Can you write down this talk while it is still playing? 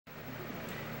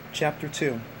Chapter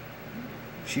 2.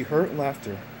 She heard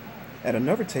laughter. At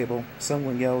another table,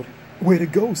 someone yelled, "Way to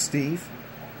go, Steve!"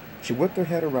 She whipped her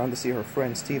head around to see her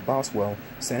friend Steve Boswell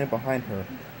standing behind her,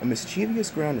 a mischievous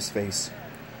grin on his face.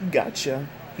 "Gotcha,"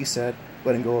 he said,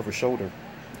 letting go of her shoulder.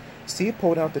 Steve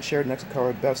pulled out the chair next to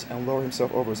Carla Beth's and lowered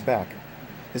himself over his back.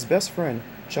 His best friend,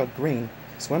 Chuck Green,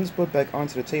 slammed his book back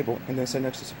onto the table and then sat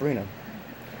next to Sabrina.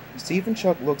 Steve and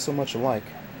Chuck looked so much alike.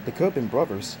 They could have been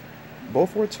brothers.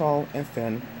 Both were tall and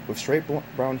thin, with straight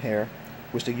brown hair,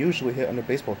 which they usually hid under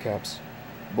baseball caps.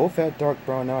 Both had dark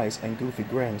brown eyes and goofy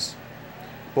grins.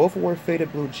 Both wore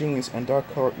faded blue jeans and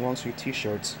dark-colored long-sleeve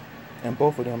t-shirts, and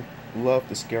both of them loved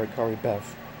to scare Carly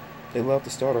Beth. They loved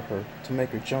to startle her, to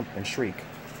make her jump and shriek.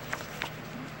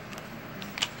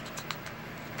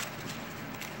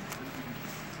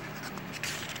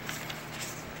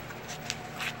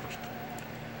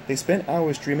 They spent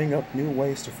hours dreaming up new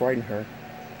ways to frighten her.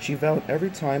 She vowed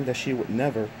every time that she would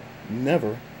never,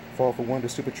 never fall for one of the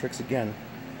stupid tricks again.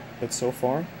 But so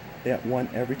far, they had won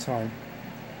every time.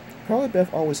 Carly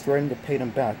Beth always threatened to pay them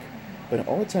back, but in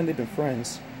all the time they've been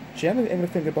friends, she hadn't been able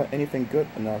to think about anything good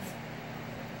enough.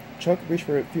 Chuck reached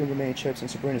for a few remaining chips in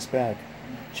Sabrina's bag.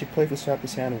 She playfully slapped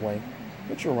his hand away.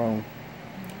 "It's your own."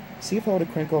 Steve held a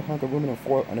crinkle hunk of aluminum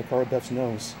foil under Carly Beth's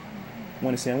nose.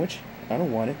 "Want a sandwich?" "I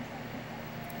don't want it."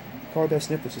 Carly Beth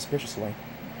sniffed it suspiciously.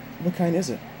 "What kind is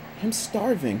it?" "I'm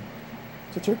starving."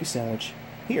 "It's a turkey sandwich."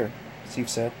 "Here," Steve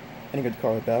said, handing it to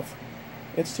Carly Beth.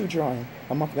 "It's too dry.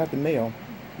 I'm not got the mayo.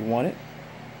 You want it?"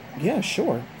 "Yeah,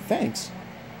 sure. Thanks,"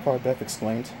 Carly Beth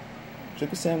exclaimed. She took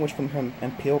the sandwich from him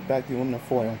and peeled back the aluminum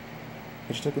foil.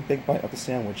 Then she took a big bite of the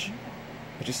sandwich.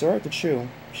 As she started to chew,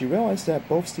 she realized that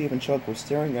both Steve and Chuck were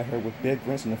staring at her with big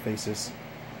grins on their faces.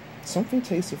 Something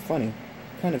tasted funny,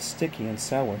 kind of sticky and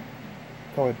sour.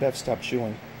 Carly Beth stopped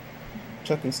chewing.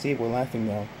 Chuck and Steve were laughing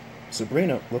now.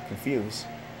 Sabrina looked confused.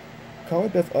 Carly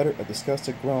Beth uttered a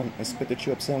disgusted groan and spit the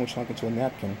chewed-up sandwich hunk into a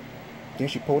napkin. Then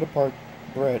she pulled apart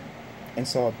bread and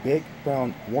saw a big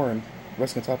brown worm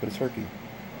resting on top of the turkey.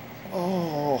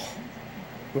 "Oh!"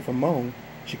 With a moan,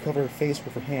 she covered her face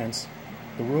with her hands.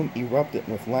 The room erupted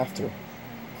with laughter.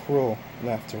 Cruel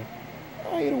laughter.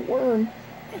 "I ate a worm.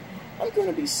 I'm going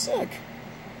to be sick,"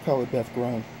 Carly Beth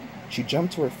groaned. She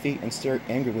jumped to her feet and stared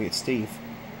angrily at Steve.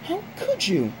 "How could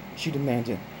you?" she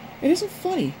demanded. "It isn't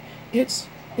funny. It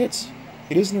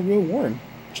isn't a real worm,"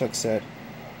 Chuck said.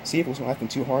 Steve was laughing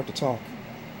too hard to talk.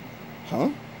 "Huh?"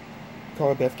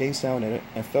 Carly Beth gazed down at it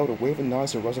and felt a wave of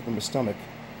nausea rise up from her stomach.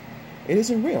 "It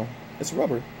isn't real. It's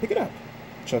rubber. Pick it up,"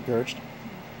 Chuck urged.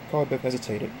 Carly Beth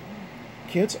hesitated.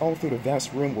 Kids all through the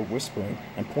vast room were whispering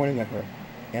and pointing at her,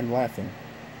 and laughing.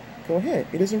 "Go ahead.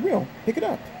 It isn't real. Pick it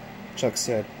up," Chuck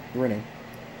said, grinning.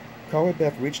 Carly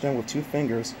Beth reached down with 2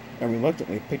 fingers and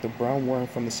reluctantly picked a brown worm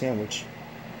from the sandwich.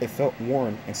 It felt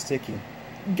warm and sticky.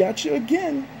 "Gotcha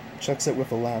again," Chuck said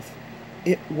with a laugh.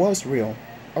 It was real.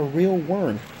 A real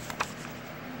worm.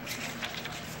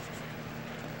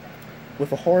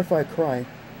 With a horrified cry,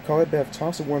 Carly Beth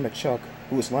tossed the worm at Chuck,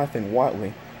 who was laughing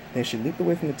wildly. Then she leaped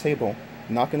away from the table,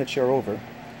 knocking the chair over.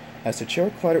 As the chair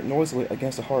clattered noisily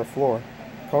against the hard floor,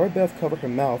 Carly Beth covered her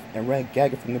mouth and ran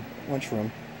gagging from the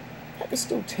lunchroom. "I can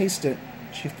still taste it,"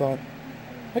 she thought.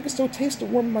 "I can still taste the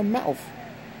worm in my mouth.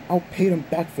 I'll pay them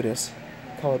back for this,"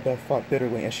 Carly Beth thought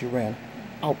bitterly as she ran.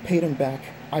 "I'll pay them back.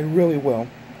 I really will."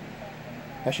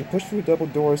 As she pushed through the double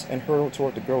doors and hurtled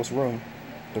toward the girls' room,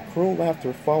 the cruel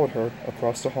laughter followed her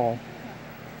across the hall.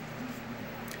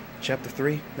 Chapter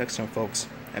 3, next time, folks.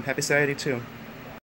 And happy Saturday, too.